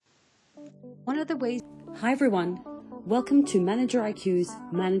One of the ways... Hi everyone, welcome to Manager IQ's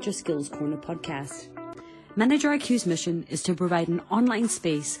Manager Skills Corner podcast. Manager IQ's mission is to provide an online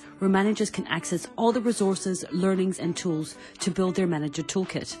space where managers can access all the resources, learnings and tools to build their manager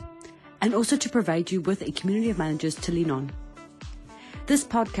toolkit, and also to provide you with a community of managers to lean on. This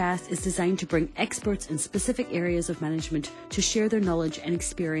podcast is designed to bring experts in specific areas of management to share their knowledge and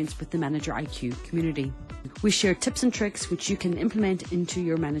experience with the Manager IQ community. We share tips and tricks which you can implement into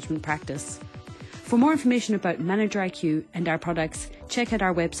your management practice. For more information about Manager IQ and our products, check out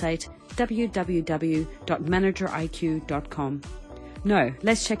our website www.manageriq.com. Now,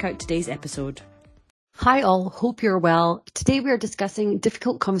 let's check out today's episode. Hi all, hope you're well. Today we are discussing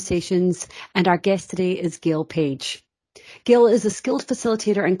difficult conversations and our guest today is Gail Page. Gail is a skilled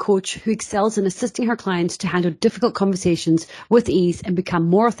facilitator and coach who excels in assisting her clients to handle difficult conversations with ease and become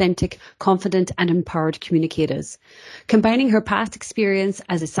more authentic, confident and empowered communicators. Combining her past experience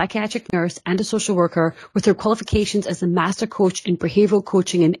as a psychiatric nurse and a social worker with her qualifications as a master coach in behavioral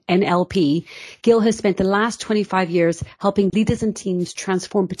coaching and NLP, Gail has spent the last 25 years helping leaders and teams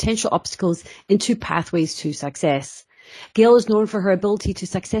transform potential obstacles into pathways to success. Gail is known for her ability to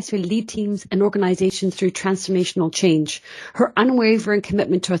successfully lead teams and organizations through transformational change. Her unwavering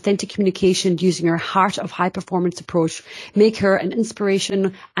commitment to authentic communication using her heart of high performance approach make her an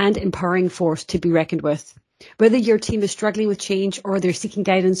inspiration and empowering force to be reckoned with. Whether your team is struggling with change or they're seeking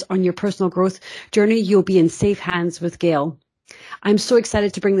guidance on your personal growth journey, you'll be in safe hands with Gail. I'm so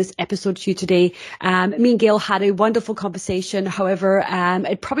excited to bring this episode to you today. Me and Gail had a wonderful conversation. However,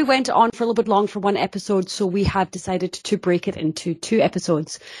 it probably went on for a little bit long for one episode, so we have decided to break it into two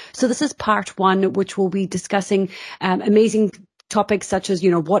episodes. So this is part one, which will be discussing amazing topics such as,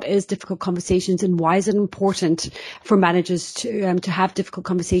 what is difficult conversations and why is it important for managers to have difficult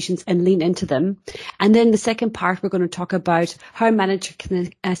conversations and lean into them. And then the second part, we're going to talk about how a manager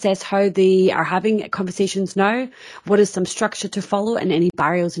can assess how they are having conversations now, what is some structure to follow and any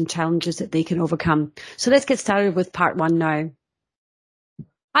barriers and challenges that they can overcome. So let's get started with part one now.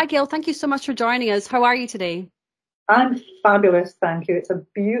 Hi, Gail. Thank you so much for joining us. How are you today? I'm fabulous, thank you. It's a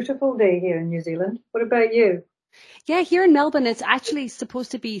beautiful day here in New Zealand. What about you? Yeah, here in Melbourne, it's actually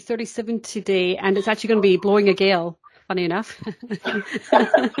supposed to be 37 today, and it's actually going to be blowing a gale, funny enough.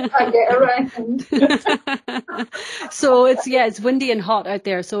 I get around. So it's windy and hot out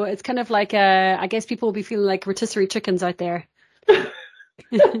there. So it's kind of like, I guess people will be feeling like rotisserie chickens out there. So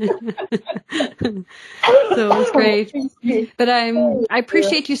it's great. But I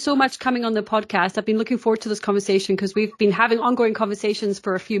appreciate you so much coming on the podcast. I've been looking forward to this conversation because we've been having ongoing conversations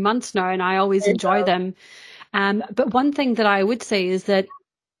for a few months now, and I always enjoy them. But one thing that I would say is that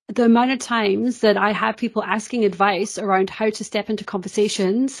the amount of times that I have people asking advice around how to step into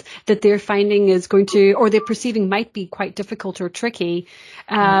conversations that they're finding is going to, or they're perceiving might be quite difficult or tricky,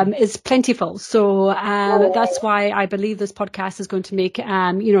 is plentiful. So that's why I believe this podcast is going to make,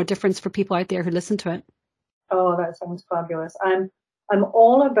 a difference for people out there who listen to it. Oh, that sounds fabulous. I'm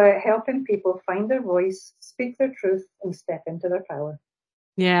all about helping people find their voice, speak their truth, and step into their power.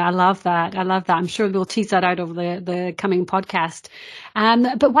 Yeah, I love that. I'm sure we'll tease that out over the coming podcast.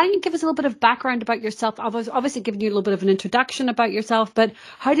 But why don't you give us a little bit of background about yourself? I was obviously giving you a little bit of an introduction about yourself, but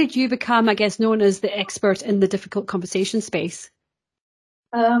how did you become, I guess, known as the expert in the difficult conversation space?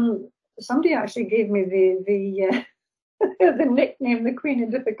 Somebody actually gave me the the nickname, the Queen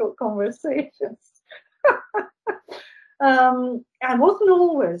of Difficult Conversations. I wasn't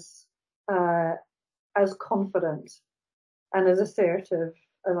always as confident and as assertive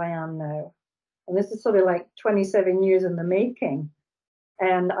as I am now. And this is sort of like 27 years in the making.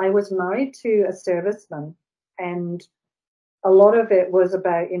 And I was married to a serviceman, and a lot of it was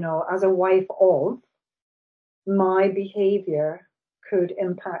about, as a wife of, my behavior could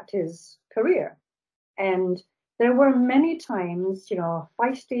impact his career. And there were many times, a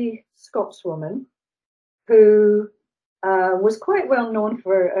feisty Scotswoman who was quite well known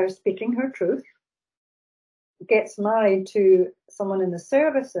for speaking her truth, gets married to someone in the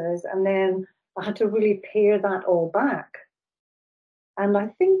services, and then I had to really pare that all back. And I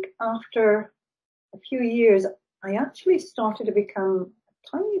think after a few years, I actually started to become a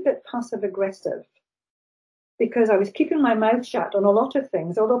tiny bit passive aggressive because I was keeping my mouth shut on a lot of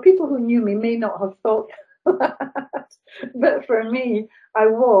things, although people who knew me may not have thought that. But for me, I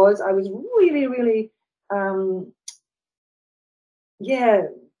was really, really,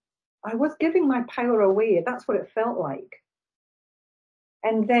 I was giving my power away. That's what it felt like.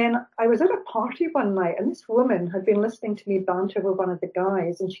 And then I was at a party one night, and this woman had been listening to me banter with one of the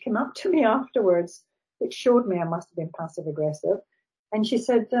guys, and she came up to me afterwards, which showed me I must have been passive aggressive. And she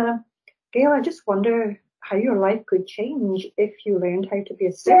said, Gail, I just wonder, how your life could change if you learned how to be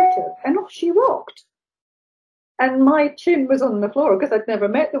assertive. And off she walked. And my chin was on the floor because I'd never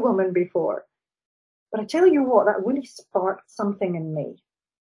met the woman before. But I tell you what, that really sparked something in me.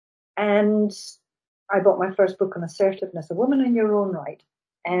 And I bought my first book on assertiveness, A Woman in Your Own Right.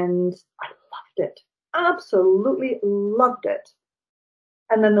 And I loved it. Absolutely loved it.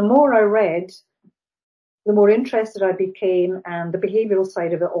 And then the more I read, the more interested I became, and the behavioural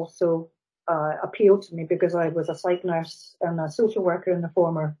side of it also appealed to me because I was a psych nurse and a social worker in the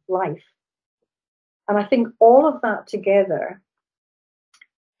former life. And I think all of that together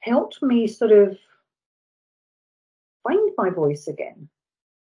helped me sort of find my voice again.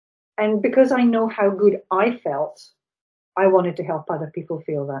 And because I know how good I felt, I wanted to help other people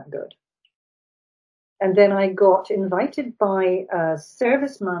feel that good. And then I got invited by a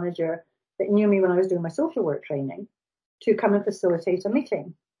service manager that knew me when I was doing my social work training to come and facilitate a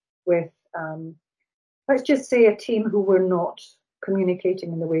meeting with, let's just say, a team who were not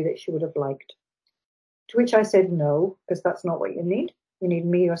communicating in the way that she would have liked. To which I said no, because that's not what you need. You need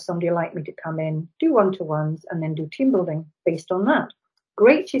me or somebody like me to come in, do one-to-ones, and then do team building based on that.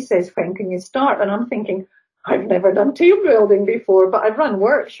 Great, she says, when can you start? And I'm thinking, I've never done team building before, but I've run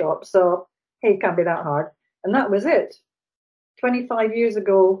workshops, so hey, it can't be that hard. And that was it. 25 years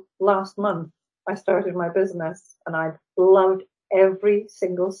ago, last month, I started my business, and I've loved every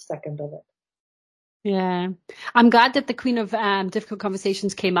single second of it. Yeah, I'm glad that the Queen of Difficult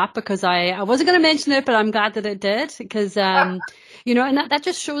Conversations came up, because I wasn't going to mention it, but I'm glad that it did, because, you know, and that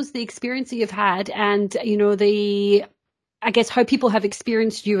just shows the experience that you've had, and, you know, I guess how people have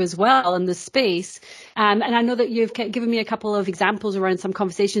experienced you as well in this space. And I know that you've given me a couple of examples around some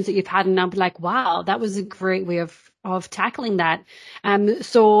conversations that you've had, and I'll be like, wow, that was a great way of tackling that.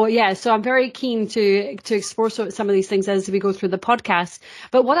 So I'm very keen to explore some of these things as we go through the podcast.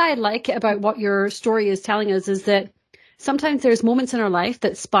 But what I like about what your story is telling us is that sometimes there's moments in our life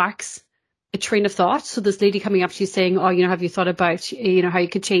that sparks a train of thought. So this lady coming up to you saying, oh, you know, have you thought about, you know, how you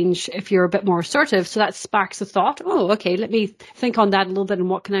could change if you're a bit more assertive? So that sparks a thought. Oh, okay, let me think on that a little bit and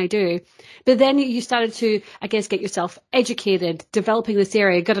what can I do? But then you started to, I guess, get yourself educated, developing this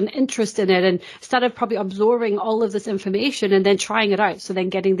area, got an interest in it, and started probably absorbing all of this information and then trying it out. So then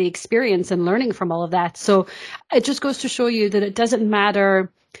getting the experience and learning from all of that. So it just goes to show you that it doesn't matter,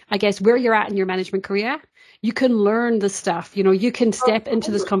 I guess, where you're at in your management career. You can learn the stuff, you know, you can step into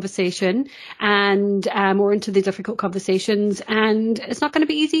this conversation and or into the difficult conversations, and it's not going to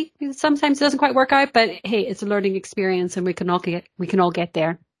be easy. Sometimes it doesn't quite work out, but hey, it's a learning experience, and we can all get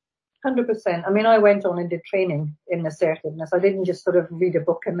there. 100%. I mean, I went on and did training in assertiveness. I didn't just sort of read a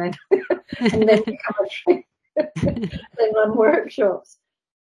book and then and then become a trainer and run workshops.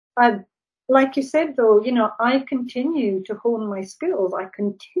 Like you said, though, you know, I continue to hone my skills. I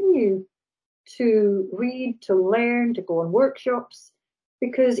continue to read, to learn, to go on workshops,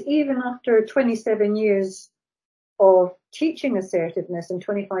 because even after 27 years of teaching assertiveness and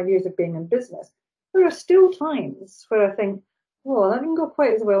 25 years of being in business, there are still times where I think, well, that didn't go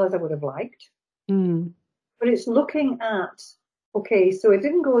quite as well as I would have liked. But it's looking at, okay, so it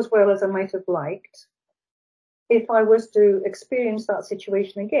didn't go as well as I might have liked. If I was to experience that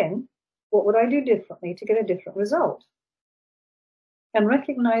situation again, what would I do differently to get a different result? And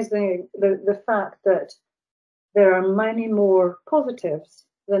recognizing the fact that there are many more positives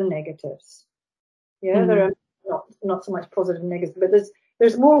than negatives. Yeah, there are not so much positive and negative, but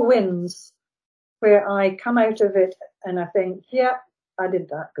there's more wins where I come out of it and I think, yeah, I did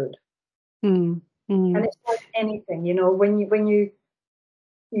that good. And it's like anything, you know, when you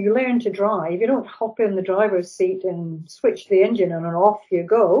learn to drive, you don't hop in the driver's seat and switch the engine on and off you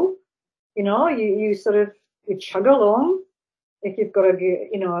go. You know, you sort of chug along. If you've got is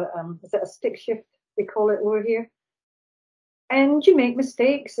it a stick shift, they call it over here? And you make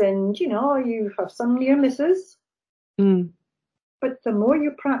mistakes and, you know, you have some near misses. But the more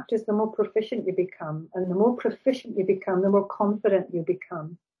you practice, the more proficient you become. And the more proficient you become, the more confident you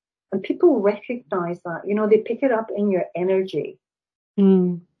become. And people recognize that, you know, they pick it up in your energy. I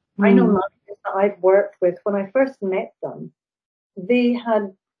know managers that I've worked with, when I first met them, they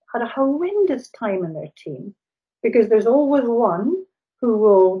had a horrendous time in their team, because there's always one who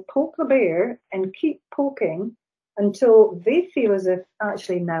will poke the bear and keep poking until they feel as if,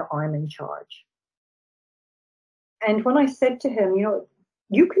 actually, now I'm in charge. And when I said to him, you know,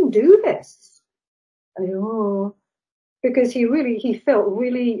 you can do this, and because he felt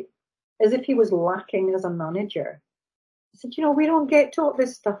really as if he was lacking as a manager. I said, you know, we don't get taught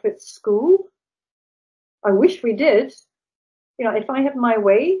this stuff at school. I wish we did. You know, if I had my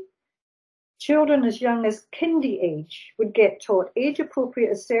way, children as young as kindy age would get taught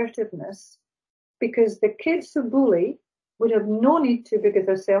age-appropriate assertiveness because the kids who bully would have no need to, because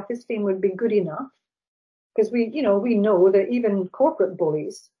their self-esteem would be good enough. Because we know that even corporate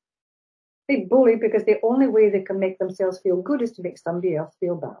bullies, they bully because the only way they can make themselves feel good is to make somebody else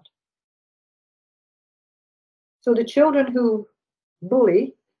feel bad. So the children who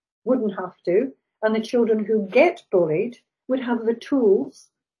bully wouldn't have to, and the children who get bullied would have the tools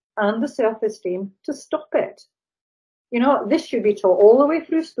and the self-esteem to stop it. This should be taught all the way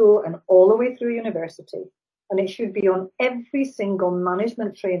through school and all the way through university. And it should be on every single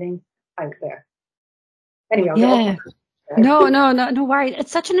management training out there. Anyway, yeah. No worry.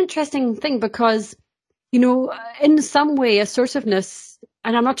 It's such an interesting thing because, in some way, assertiveness,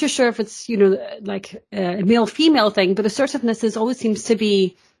 and I'm not too sure if it's, like a male-female thing, but assertiveness always seems to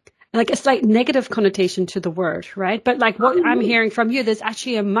be like a slight negative connotation to the word, right? But like what I'm hearing from you, there's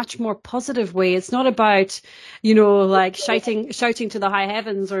actually a much more positive way. It's not about, like shouting to the high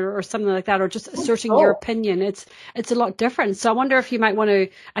heavens or something like that, or just asserting your opinion. It's a lot different. So I wonder if you might want to,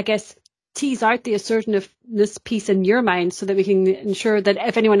 I guess, tease out the assertiveness piece in your mind so that we can ensure that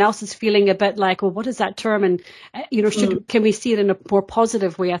if anyone else is feeling a bit like, well, what is that term? And, can we see it in a more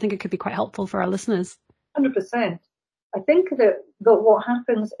positive way? I think it could be quite helpful for our listeners. 100%. I think that what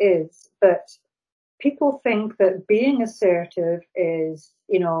happens is that people think that being assertive is,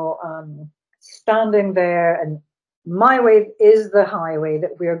 standing there and my way is the highway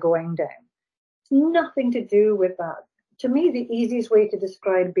that we're going down. It's nothing to do with that. To me, the easiest way to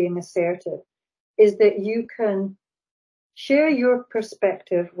describe being assertive is that you can share your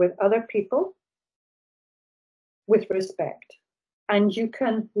perspective with other people with respect, and you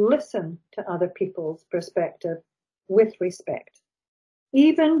can listen to other people's perspective with respect,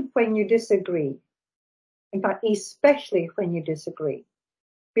 even when you disagree. In fact, especially when you disagree.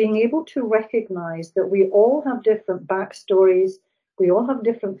 Being able to recognize that we all have different backstories, we all have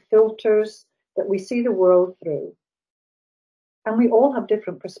different filters that we see the world through. And we all have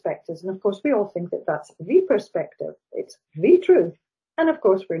different perspectives. And of course, we all think that that's the perspective. It's the truth. And of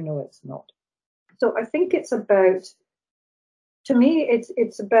course, we know it's not. So I think it's about, to me,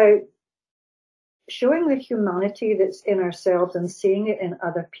 it's about showing the humanity that's in ourselves and seeing it in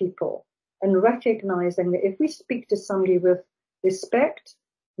other people, and recognizing that if we speak to somebody with respect,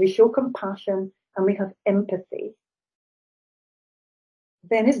 we show compassion, and we have empathy,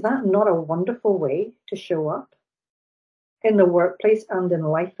 then is that not a wonderful way to show up in the workplace and in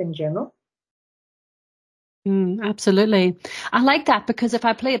life in general? Absolutely. I like that, because if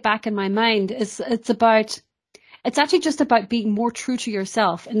I play it back in my mind, it's actually just about being more true to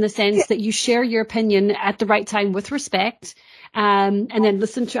yourself, in the sense that you share your opinion at the right time with respect, and then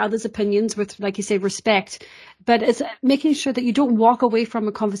listen to others' opinions with, like you say, respect. But it's making sure that you don't walk away from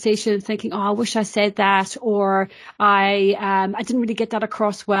a conversation thinking, oh, I wish I said that, or I didn't really get that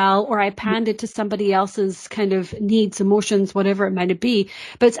across well, or I pandered to somebody else's kind of needs, emotions, whatever it might be.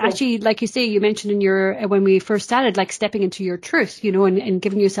 But it's actually, like you say, you mentioned in when we first started, like stepping into your truth, and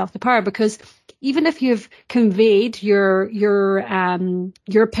giving yourself the power, because even if you've conveyed your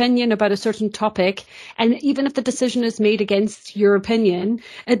opinion about a certain topic, and even if the decision is made against your opinion,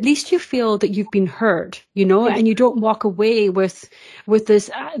 at least you feel that you've been heard, and you don't walk away with this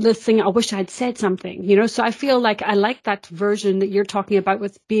thing, I wish I'd said something, So I feel like I like that version that you're talking about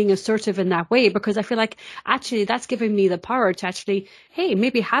with being assertive in that way, because I feel like actually that's giving me the power to actually, hey,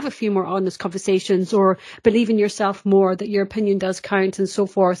 maybe have a few more honest conversations, or believe in yourself more, that your opinion does count, and so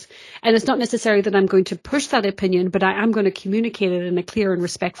forth. And it's not necessarily that I'm going to push that opinion, but I am going to communicate it in a clear and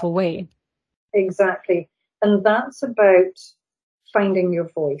respectful way. Exactly. And that's about finding your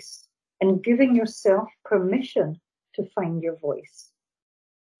voice and giving yourself permission to find your voice.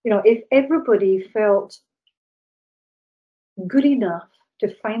 If everybody felt good enough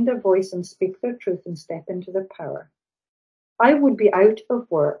to find their voice and speak their truth and step into their power, I would be out of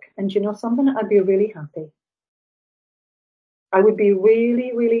work. And something, I'd be really happy. I would be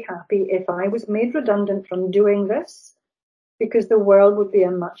really, really happy if I was made redundant from doing this, because the world would be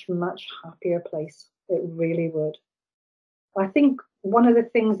a much, much happier place. It really would. I think one of the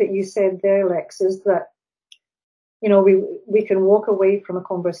things that you said there, Lex, is that, we can walk away from a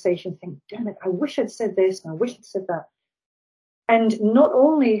conversation thinking, damn it, I wish I'd said this and I wish I'd said that. And not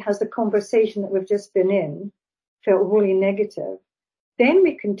only has the conversation that we've just been in felt really negative, then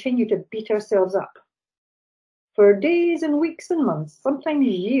we continue to beat ourselves up for days and weeks and months, sometimes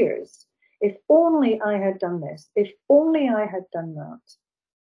years. If only I had done this, if only I had done that.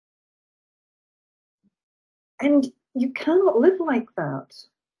 And you cannot live like that,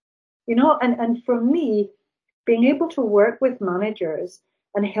 and for me, being able to work with managers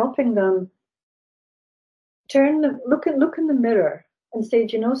and helping them look in the mirror and say,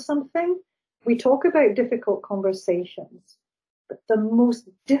 do you know something? we talk about difficult conversations, but the most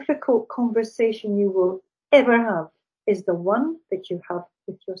difficult conversation you will ever have is the one that you have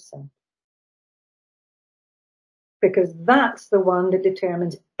with yourself. Because that's the one that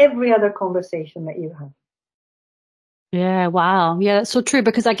determines every other conversation that you have. Yeah, wow. Yeah, that's so true,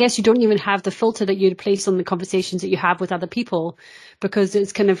 because I guess you don't even have the filter that you'd place on the conversations that you have with other people, because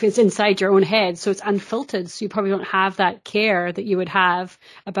it's inside your own head, so it's unfiltered. So you probably don't have that care that you would have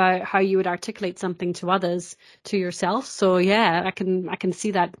about how you would articulate something to others, to yourself. So yeah, I can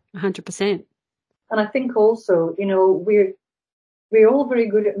see that 100%. And I think also, we're all very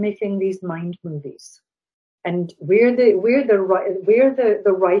good at making these mind movies. And we're the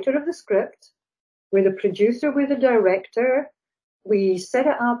writer of the script. We're the producer, we're the director. We set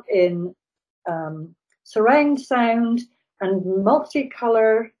it up in surround sound and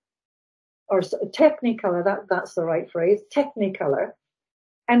multicolor, or Technicolor, that's the right phrase, Technicolor.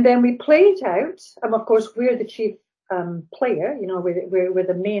 And then we play it out. And of course, we're the chief player, we're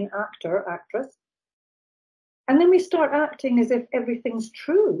the main actor, actress. And then we start acting as if everything's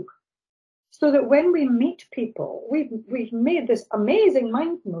true. So that when we meet people, we've made this amazing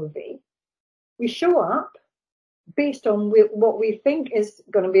mind movie. We show up based on what we think is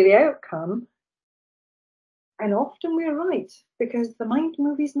going to be the outcome. And often we're right, because the mind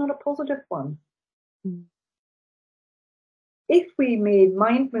movie is not a positive one. Mm. If we made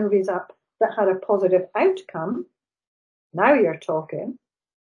mind movies up that had a positive outcome, now you're talking.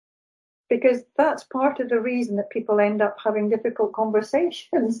 Because that's part of the reason that people end up having difficult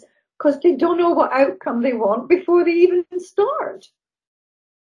conversations, because they don't know what outcome they want before they even start.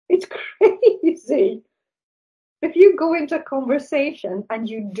 It's crazy. If you go into a conversation and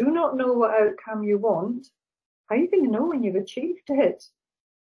you do not know what outcome you want, how are you going to know when you've achieved it?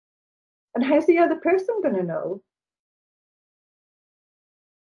 And how's the other person going to know?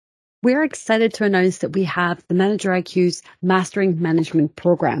 We're excited to announce that we have the Manager IQ's Mastering Management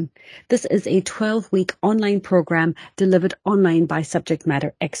Program. This is a 12-week online program delivered online by subject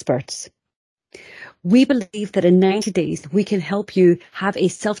matter experts. We believe that in 90 days, we can help you have a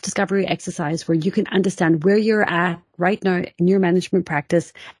self-discovery exercise where you can understand where you're at right now in your management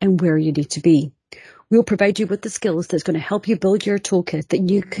practice and where you need to be. We'll provide you with the skills that's going to help you build your toolkit that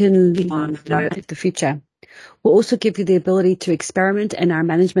you can lean on in the future. We'll also give you the ability to experiment in our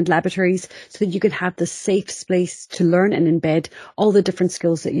management laboratories so that you can have the safe space to learn and embed all the different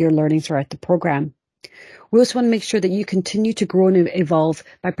skills that you're learning throughout the program. We also want to make sure that you continue to grow and evolve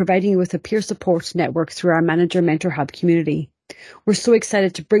by providing you with a peer support network through our Manager Mentor Hub community. We're so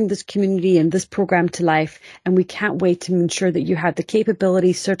excited to bring this community and this program to life, and we can't wait to ensure that you have the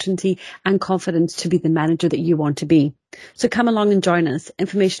capability, certainty, and confidence to be the manager that you want to be. So come along and join us.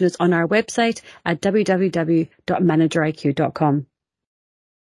 Information is on our website at www.manageriq.com.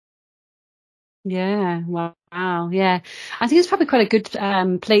 Yeah, wow. Yeah, I think it's probably quite a good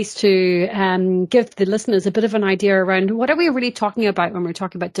place to give the listeners a bit of an idea around what are we really talking about when we're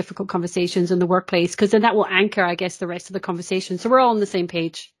talking about difficult conversations in the workplace, because then that will anchor, I guess, the rest of the conversation. So we're all on the same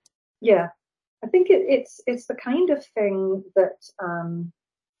page. Yeah, I think it's the kind of thing that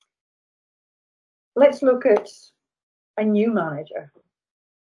let's look at a new manager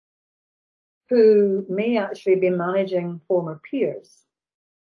who may actually be managing former peers.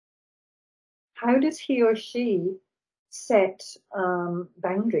 How does he or she set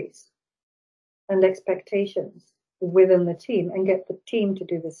boundaries and expectations within the team and get the team to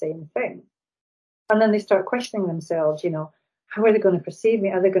do the same thing? And then they start questioning themselves, how are they going to perceive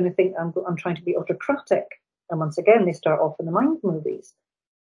me? Are they going to think I'm trying to be autocratic? And once again, they start off in the mind movies.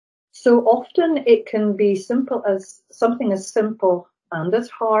 So often it can be simple as something as simple and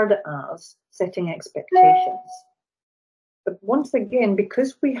as hard as setting expectations. But once again,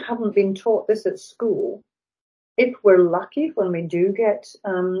 because we haven't been taught this at school, if we're lucky when we do get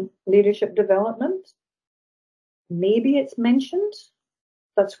leadership development, maybe it's mentioned.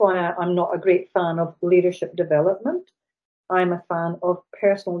 That's why I'm not a great fan of leadership development. I'm a fan of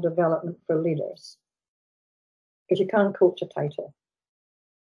personal development for leaders. Because you can't coach a title.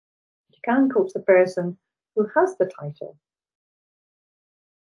 You can coach the person who has the title.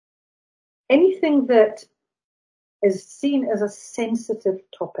 Anything that is seen as a sensitive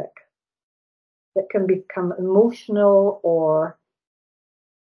topic that can become emotional or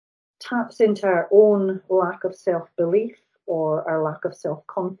taps into our own lack of self-belief or our lack of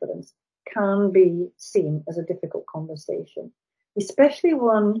self-confidence can be seen as a difficult conversation, especially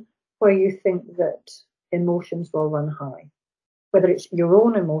one where you think that emotions will run high, whether it's your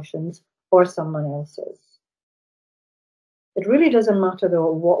own emotions or someone else's. It really doesn't matter,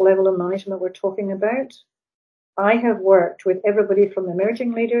 though, what level of management we're talking about. I have worked with everybody from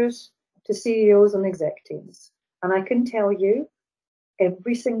emerging leaders to CEOs and exec teams. And I can tell you,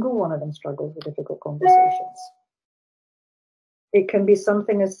 every single one of them struggles with difficult conversations. It can be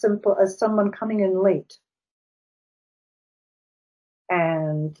something as simple as someone coming in late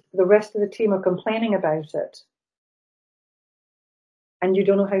and the rest of the team are complaining about it. And you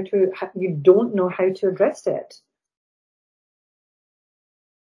don't know how to address it.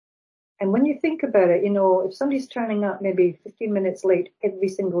 And when you think about it, if somebody's turning up maybe 15 minutes late every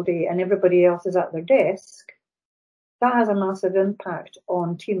single day and everybody else is at their desk, that has a massive impact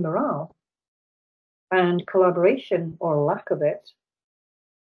on team morale and collaboration, or lack of it,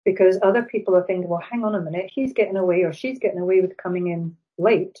 because other people are thinking, well, hang on a minute, he's getting away or she's getting away with coming in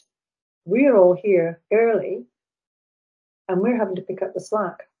late. We're all here early and we're having to pick up the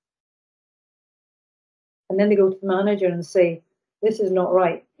slack. And then they go to the manager and say, this is not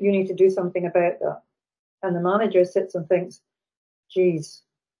right. You need to do something about that. And the manager sits and thinks, geez,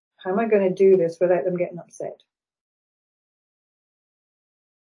 how am I going to do this without them getting upset?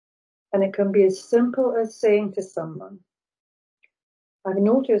 And it can be as simple as saying to someone, I've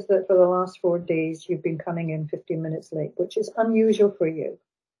noticed that for the last 4 days, you've been coming in 15 minutes late, which is unusual for you.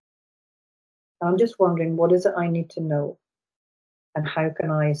 I'm just wondering, what is it I need to know? And how can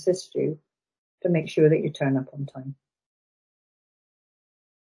I assist you to make sure that you turn up on time?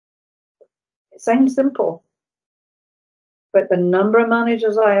 It sounds simple, but the number of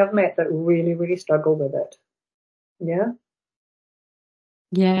managers I have met that really, really struggle with it. Yeah.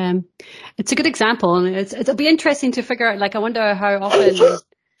 Yeah, it's a good example, and it'll be interesting to figure out. Like, I wonder how often,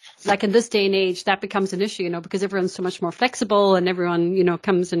 like in this day and age, that becomes an issue. Because everyone's so much more flexible, and everyone,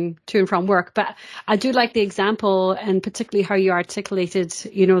 comes in to and from work. But I do like the example, and particularly how you articulated,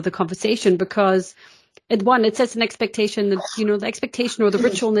 the conversation, because it sets an expectation that, the expectation or the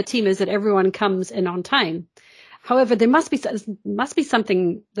ritual in the team is that everyone comes in on time. However, there must be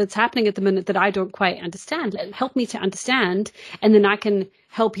something that's happening at the minute that I don't quite understand. Help me to understand, and then I can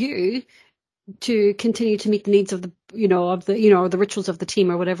help you to continue to meet the needs of the rituals of the team,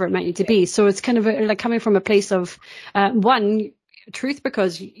 or whatever it might need to be. So it's kind of like coming from a place of truth,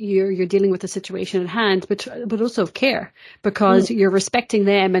 because you're dealing with the situation at hand, but also of care, because you're respecting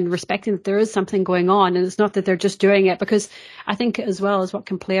them and respecting that there is something going on, and it's not that they're just doing it. Because I think, as well, as what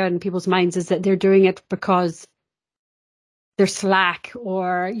can play out in people's minds, is that they're doing it because they're slack,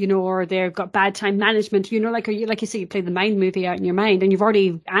 or or they've got bad time management. Like you say, you play the mind movie out in your mind, and you've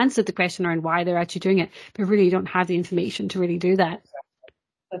already answered the question around why they're actually doing it, but really you don't have the information to really do that.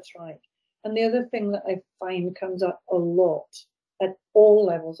 That's right. And the other thing that I find comes up a lot at all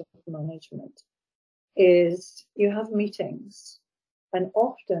levels of management is you have meetings, and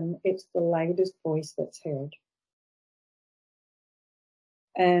often it's the loudest voice that's heard.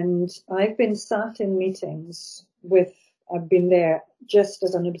 And I've been sat in meetings I've been there just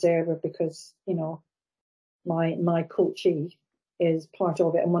as an observer, because, my coachee is part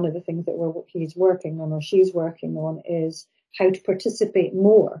of it. And one of the things that he's working on, or she's working on, is how to participate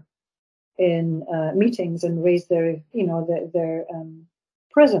more in meetings and raise their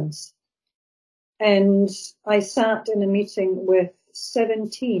presence. And I sat in a meeting with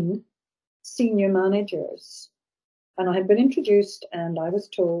 17 senior managers, and I had been introduced, and I was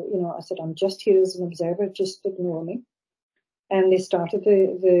told, I said, I'm just here as an observer, just ignore me. And they started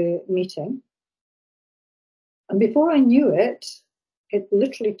the meeting. And before I knew it, it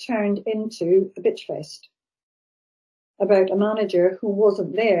literally turned into a bitch fest about a manager who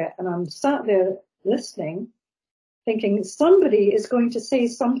wasn't there. And I'm sat there listening, thinking somebody is going to say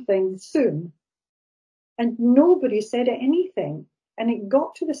something soon. And nobody said anything. And it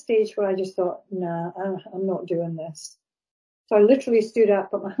got to the stage where I just thought, nah, I'm not doing this. So I literally stood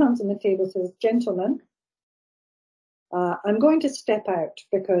up, put my hands on the table, says, gentlemen, I'm going to step out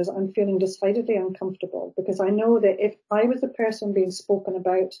because I'm feeling decidedly uncomfortable, because I know that if I was the person being spoken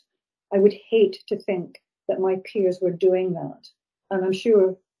about, I would hate to think that my peers were doing that. And I'm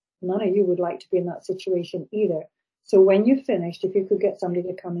sure none of you would like to be in that situation either. So when you've finished, if you could get somebody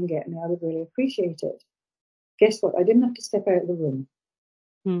to come and get me, I would really appreciate it. Guess what? I didn't have to step out of the room.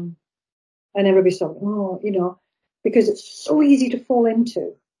 And everybody thought, because it's so easy to fall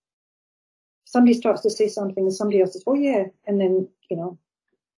into. Somebody starts to say something and somebody else says, oh yeah, and then,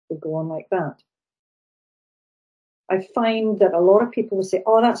 we go on like that. I find that a lot of people will say,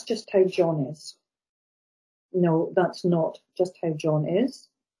 oh, that's just how John is. No, that's not just how John is.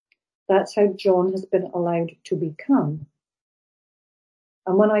 That's how John has been allowed to become.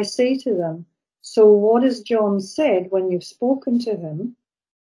 And when I say to them, so what has John said when you've spoken to him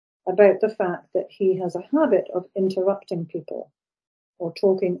about the fact that he has a habit of interrupting people or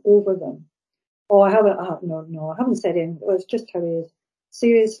talking over them? Oh, I haven't. No, I haven't said anything. It's just how he is.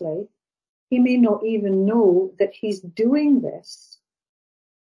 Seriously, he may not even know that he's doing this,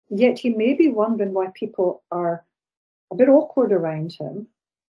 yet he may be wondering why people are a bit awkward around him,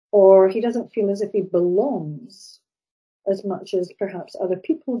 or he doesn't feel as if he belongs as much as perhaps other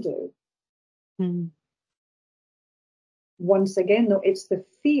people do. Mm. Once again, though, it's the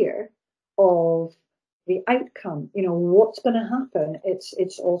fear of the outcome, what's going to happen.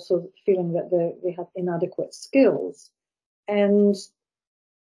 It's also feeling that they have inadequate skills, and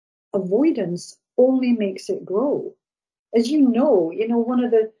avoidance only makes it grow. As one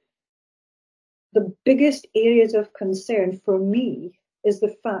of the biggest areas of concern for me is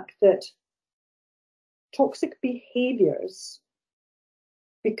the fact that toxic behaviors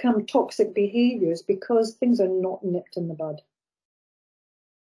become toxic behaviors because things are not nipped in the bud.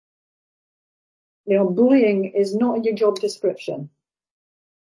 Bullying is not in your job description.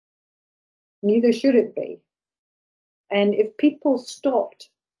 Neither should it be. And if people stopped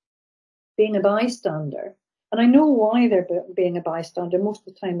being a bystander, and I know why they're being a bystander, most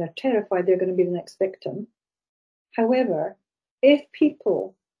of the time they're terrified they're going to be the next victim. However, if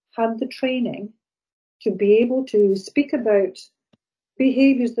people had the training to be able to speak about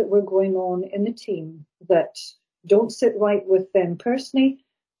behaviors that were going on in the team that don't sit right with them personally,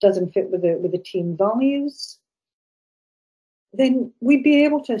 doesn't fit with the team values, then we'd be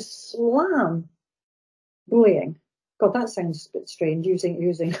able to slam bullying. God, that sounds a bit strange using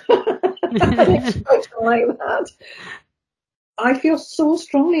an expression like that. I feel so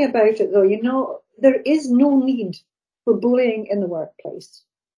strongly about it, though. There is no need for bullying in the workplace.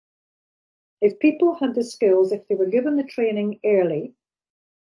 If people had the skills, if they were given the training early,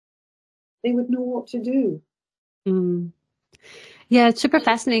 they would know what to do. Mm. Yeah, it's super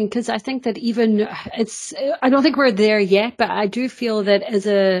fascinating because I think that I don't think we're there yet, but I do feel that as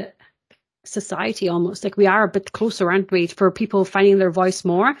a society, almost like we are a bit closer, aren't we, for people finding their voice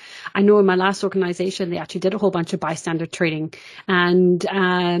more. I know in my last organization they actually did a whole bunch of bystander training, and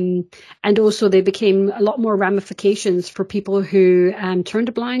also they became a lot more ramifications for people who turned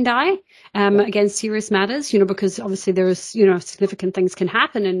a blind eye against serious matters, because obviously there's significant things can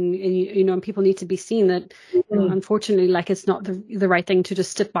happen, and people need to be seen that unfortunately, like, it's not the right thing to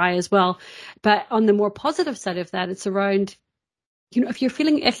just sit by as well. But on the more positive side of that, it's around, if you're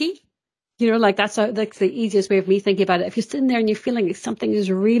feeling icky, that's the easiest way of me thinking about it. If you're sitting there and you're feeling like something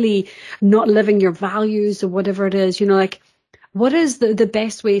is really not living your values or whatever it is, what is the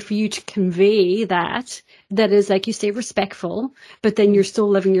best way for you to convey that is, like you say, respectful, but then you're still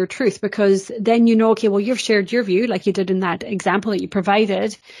living your truth? Because then, okay, well, you've shared your view like you did in that example that you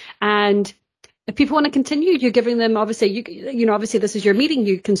provided. And if people want to continue, you're giving them, obviously, obviously this is your meeting,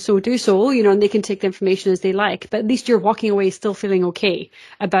 you can do so, and they can take the information as they like, but at least you're walking away still feeling okay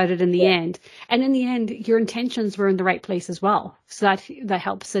about it in the end. And in the end, your intentions were in the right place as well. So that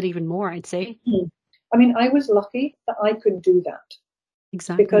helps it even more, I'd say. I mean, I was lucky that I could do that.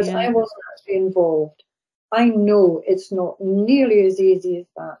 Exactly. Because I wasn't actually involved. I know it's not nearly as easy as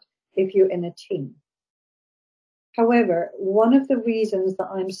that if you're in a team. However, one of the reasons that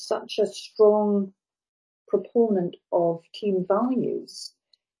I'm such a strong proponent of team values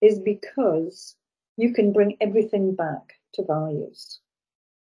is because you can bring everything back to values.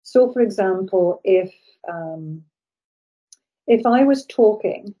 So, for example, if I was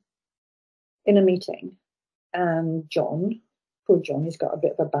talking in a meeting and poor John, he's got a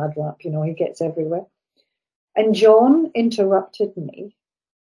bit of a bad rap, he gets everywhere, and John interrupted me,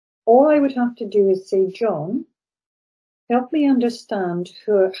 all I would have to do is say, John, help me understand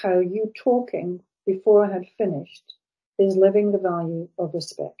how you talking before I had finished is living the value of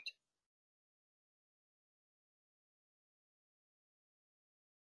respect.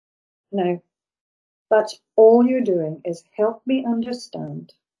 Now, that's all you're doing, is help me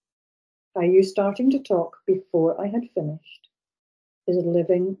understand how you starting to talk before I had finished is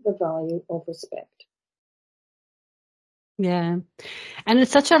living the value of respect. Yeah. And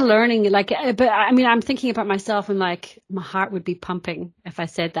it's such a learning, like, but I mean, I'm thinking about myself and like my heart would be pumping if I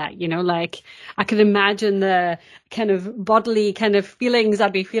said that, like I could imagine the kind of bodily kind of feelings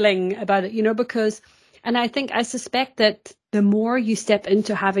I'd be feeling about it, because, and I suspect that the more you step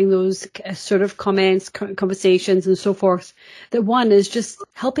into having those sort of comments, conversations and so forth, that one is just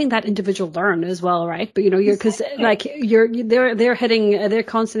helping that individual learn as well, right? But because like they're hitting, they're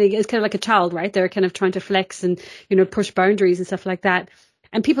constantly, it's kind of like a child, right? They're kind of trying to flex and push boundaries and stuff like that,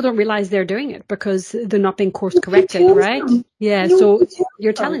 and people don't realize they're doing it because they're not being course corrected, right? Yeah, so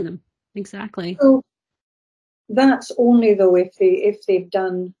you're telling them. Exactly. So that's only though if they've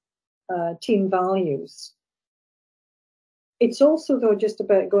done team values. It's also though just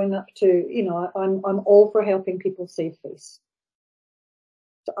about going up to, I'm all for helping people save face.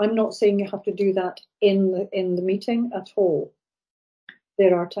 So I'm not saying you have to do that in the meeting at all.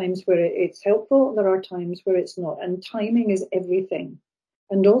 There are times where it's helpful, there are times where it's not, and timing is everything.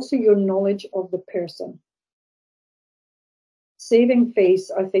 And also your knowledge of the person. Saving face,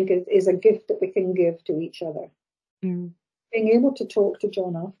 I think, is a gift that we can give to each other. Mm. Being able to talk to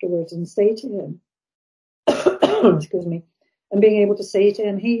John afterwards and say to him, excuse me, and being able to say to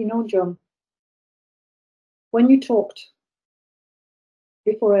him, hey, you know, John, when you talked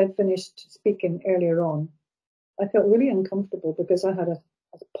before I finished speaking earlier on, I felt really uncomfortable because I had a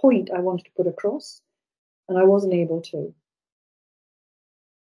point I wanted to put across and I wasn't able to.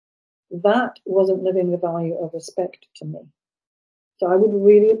 That wasn't living the value of respect to me. So I would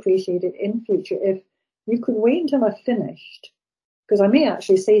really appreciate it in future if you could wait until I finished, because I may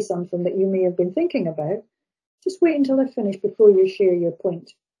actually say something that you may have been thinking about. Just wait until I finish before you share your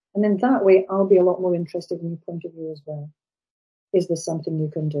point. And then that way I'll be a lot more interested in your point of view as well. Is this something you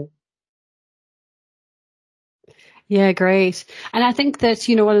can do? Yeah, great. And I think that,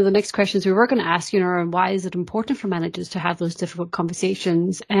 one of the next questions we were going to ask, why is it important for managers to have those difficult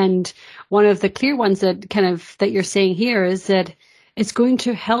conversations? And one of the clear ones that you're saying here is that it's going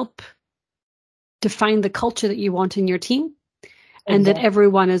to help define the culture that you want in your team. And that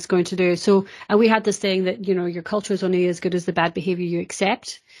everyone is going to do. So, and we had this saying that, your culture is only as good as the bad behavior you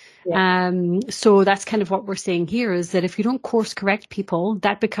accept. Yeah. So that's kind of what we're saying here is that if you don't course correct people,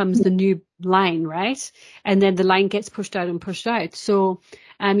 that becomes the new line, right? And then the line gets pushed out and pushed out. So,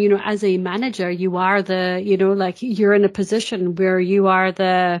 as a manager, you are you're in a position where you are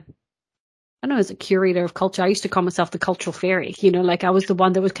as a curator of culture. I used to call myself the cultural fairy, I was the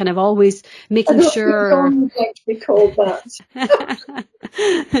one that was kind of always making sure. I don't like to be called that.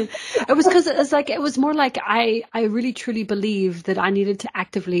 It was because it was more like I really truly believed that I needed to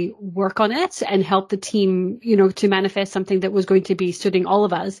actively work on it and help the team, to manifest something that was going to be suiting all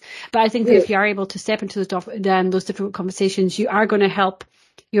of us. But I think that if you are able to step into those difficult conversations, you are going to help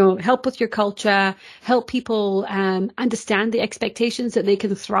with your culture, help people understand the expectations that they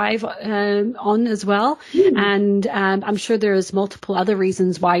can thrive on as well. And I'm sure there's multiple other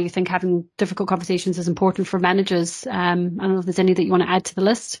reasons why you think having difficult conversations is important for managers. I don't know if there's any that you want to add to the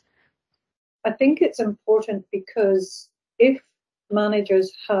list. I think it's important because if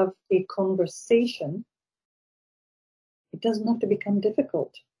managers have a conversation, it doesn't have to become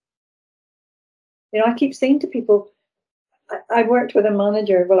difficult. I keep saying to people, I worked with a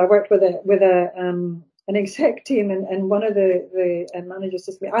manager. Well, I worked with an exec team, and one of the managers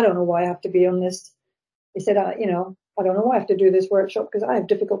says to me, "I don't know why I have to be on this." He said, "I don't know why I have to do this workshop because I have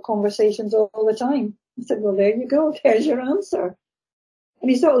difficult conversations all the time." I said, "Well, there you go. There's your answer." And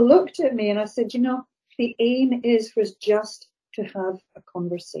he sort of looked at me, and I said, the aim is for us just to have a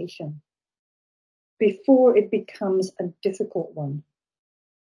conversation before it becomes a difficult one.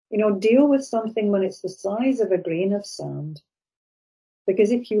 Deal with something when it's the size of a grain of sand.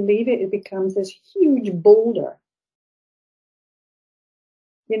 Because if you leave it, it becomes this huge boulder.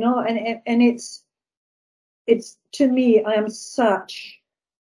 And it's to me, I am such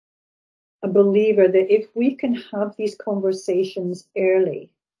a believer that if we can have these conversations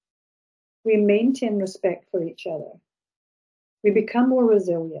early, we maintain respect for each other. We become more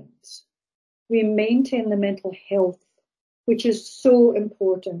resilient. We maintain the mental health, which is so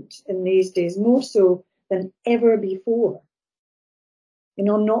important in these days, more so than ever before.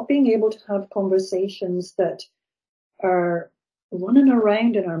 Not being able to have conversations that are running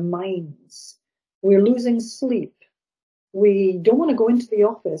around in our minds. We're losing sleep. We don't want to go into the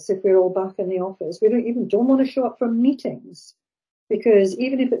office if we're all back in the office. We don't want to show up for meetings because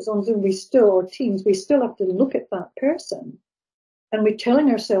even if it's on Zoom, or Teams, we still have to look at that person. And we're telling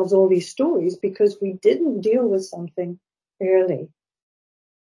ourselves all these stories because we didn't deal with something early.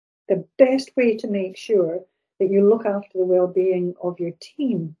 The best way to make sure that you look after the well-being of your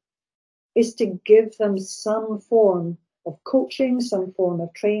team is to give them some form of coaching, some form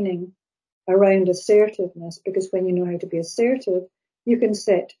of training around assertiveness, because when you know how to be assertive, you can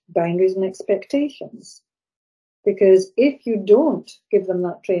set boundaries and expectations. Because if you don't give them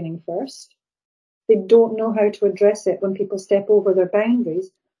that training first, they don't know how to address it when people step over their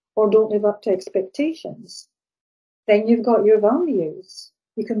boundaries or don't live up to expectations. Then you've got your values.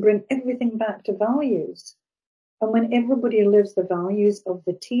 You can bring everything back to values. And when everybody lives the values of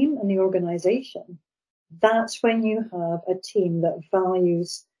the team and the organization, that's when you have a team that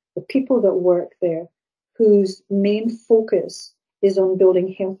values the people that work there, whose main focus is on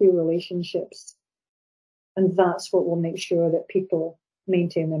building healthy relationships. And that's what will make sure that people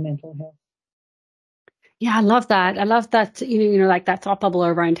maintain their mental health. Yeah, I love that. I love that, like that thought bubble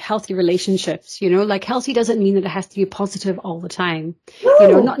around healthy relationships, like healthy doesn't mean that it has to be positive all the time.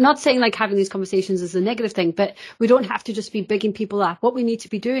 No. Not saying like having these conversations is a negative thing, but we don't have to just be bigging people up. What we need to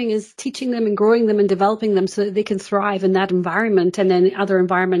be doing is teaching them and growing them and developing them so that they can thrive in that environment and then other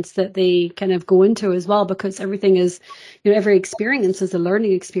environments that they kind of go into as well, because everything is, every experience is a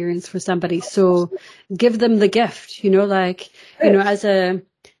learning experience for somebody. So give them the gift,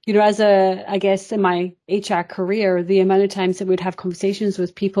 as a, I guess in my HR career, the amount of times that we'd have conversations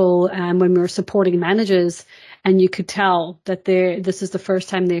with people when we were supporting managers, and you could tell that this is the first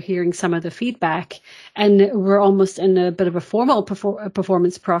time they're hearing some of the feedback, and we're almost in a bit of a formal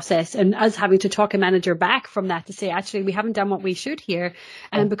performance process, and us having to talk a manager back from that to say, actually, we haven't done what we should here,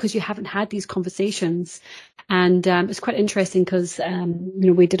 and because you haven't had these conversations. And it's quite interesting because,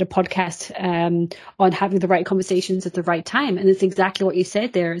 we did a podcast on having the right conversations at the right time. And it's exactly what you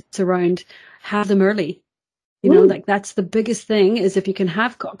said there. It's around have them early. Like that's the biggest thing, is if you can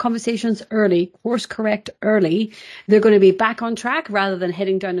have conversations early, course correct early, they're going to be back on track rather than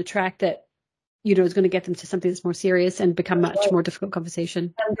heading down a track that, is going to get them to something that's more serious and become much more difficult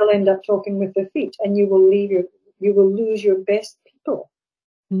conversation. And they'll end up talking with their feet, and you will lose your best people.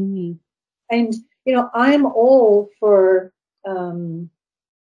 Mm. And, I'm all for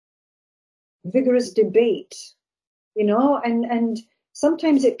vigorous debate, and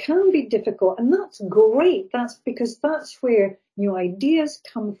sometimes it can be difficult, and that's great. That's because that's where new ideas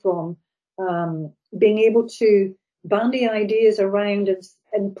come from, being able to bandy ideas around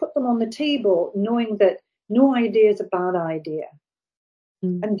and put them on the table, knowing that no idea is a bad idea.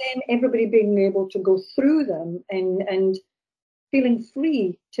 And then everybody being able to go through them and feeling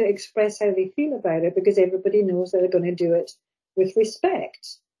free to express how they feel about it, because everybody knows that they're going to do it with respect.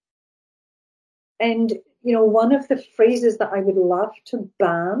 And, one of the phrases that I would love to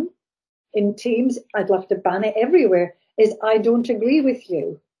ban in Teams, I'd love to ban it everywhere, is I don't agree with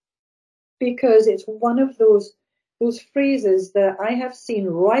you. Because it's one of those phrases that I have seen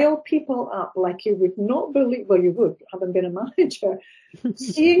rile people up like you would not believe. Well, you would, having been a manager.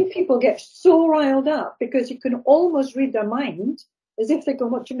 Seeing people get so riled up because you can almost read their mind, as if they go,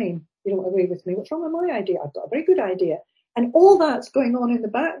 what do you mean? You don't agree with me? What's wrong with my idea? I've got a very good idea. And all that's going on in the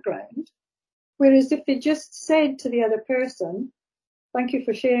background. Whereas if they just said to the other person, thank you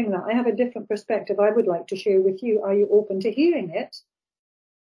for sharing that. I have a different perspective I would like to share with you. Are you open to hearing it?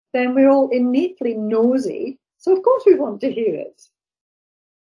 Then we're all innately nosy. So of course we want to hear it.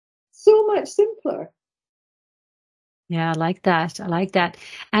 So much simpler. Yeah, I like that.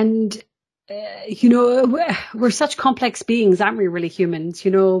 And, we're such complex beings, aren't we, really, humans,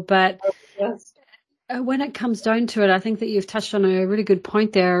 but yes. When it comes down to it, I think that you've touched on a really good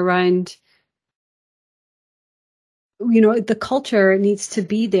point there around, the culture needs to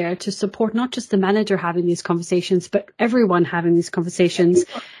be there to support not just the manager having these conversations, but everyone having these conversations.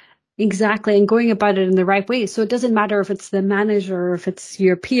 Exactly. And going about it in the right way. So it doesn't matter if it's the manager, if it's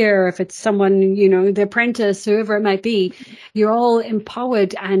your peer, if it's someone, the apprentice, whoever it might be, you're all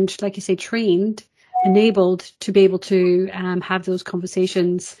empowered and, like you say, trained, enabled to be able to have those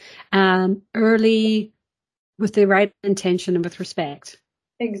conversations early with the right intention and with respect.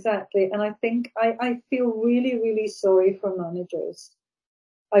 Exactly. And I think I feel really, really sorry for managers.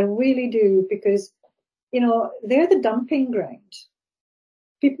 I really do, because, they're the dumping ground.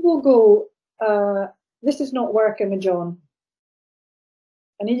 People will go, this is not working, John.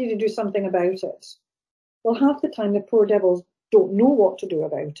 I need you to do something about it. Well, half the time the poor devils don't know what to do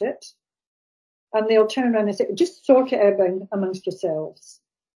about it. And they'll turn around and say, just sort it out amongst yourselves.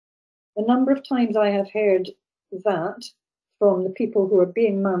 The number of times I have heard that from the people who are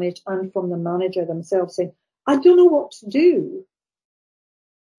being managed and from the manager themselves saying, I don't know what to do.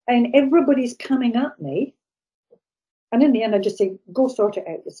 And everybody's coming at me. And in the end, I just say, go sort it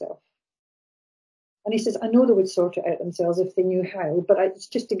out yourself. And he says, I know they would sort it out themselves if they knew how, but it's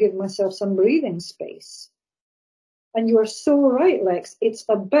just to give myself some breathing space. And you are so right, Lex. It's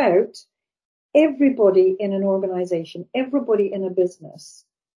about everybody in an organization, everybody in a business,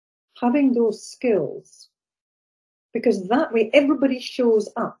 having those skills. Because that way everybody shows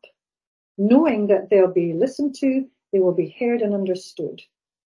up, knowing that they'll be listened to, they will be heard and understood.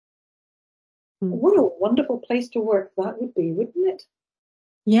 What a wonderful place to work that would be, wouldn't it?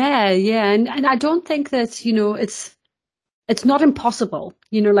 Yeah. And I don't think that, it's not impossible.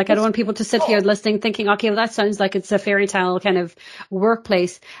 I don't want people to sit here listening thinking, okay, well, that sounds like it's a fairy tale kind of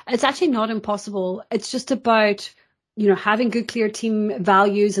workplace. It's actually not impossible. It's just about having good, clear team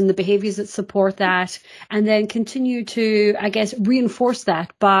values and the behaviors that support that, and then continue to, I guess, reinforce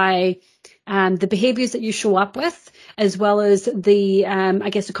that by the behaviors that you show up with, as well as the, I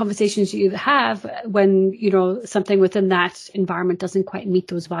guess, the conversations you have when, something within that environment doesn't quite meet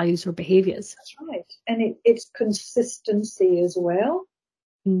those values or behaviors. That's right. And it's consistency as well.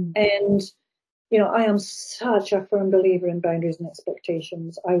 And, I am such a firm believer in boundaries and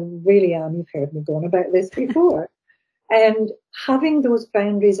expectations. I really am. You've heard me go on about this before. And having those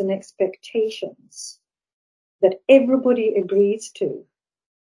boundaries and expectations that everybody agrees to,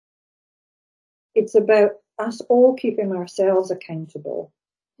 it's about us all keeping ourselves accountable.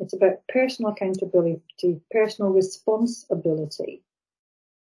 It's about personal accountability, personal responsibility.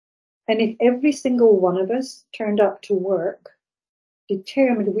 And if every single one of us turned up to work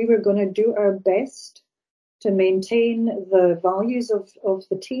determined we were going to do our best to maintain the values of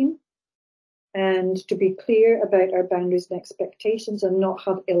the team, and to be clear about our boundaries and expectations and not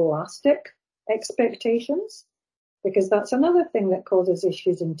have elastic expectations, because that's another thing that causes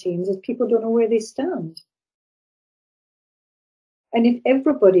issues in teams, is people don't know where they stand. And if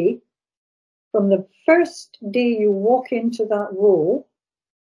everybody, from the first day you walk into that role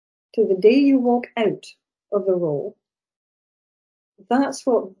to the day you walk out of the role, that's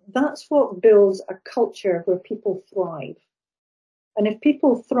what builds a culture where people thrive. And if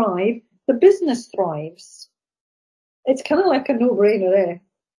people thrive, the business thrives. It's kind of like a no-brainer there.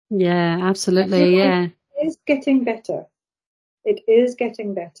 Yeah, absolutely. Yeah. It is getting better. It is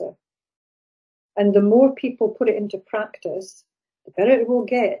getting better. And the more people put it into practice, the better it will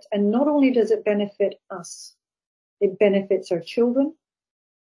get. And not only does it benefit us, it benefits our children.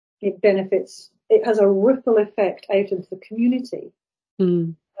 It has a ripple effect out into the community.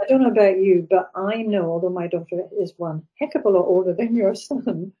 I don't know about you, but I know, although my daughter is one heck of a lot older than your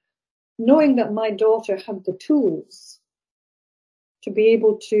son, knowing that my daughter had the tools to be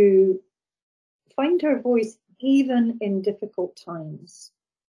able to find her voice even in difficult times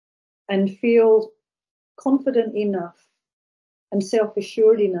and feel confident enough and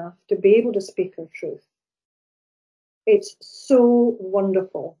self-assured enough to be able to speak her truth. It's so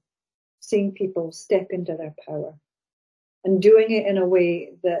wonderful seeing people step into their power and doing it in a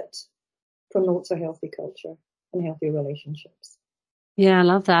way that promotes a healthy culture and healthy relationships. Yeah, I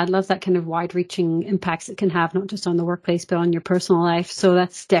love that. I love that kind of wide-reaching impacts it can have, not just on the workplace, but on your personal life. So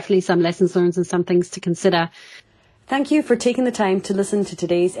that's definitely some lessons learned and some things to consider. Thank you for taking the time to listen to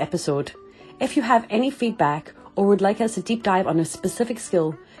today's episode. If you have any feedback or would like us to deep dive on a specific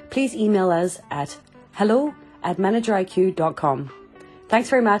skill, please email us at hello@manageriq.com. Thanks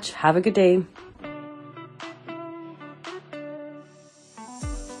very much. Have a good day.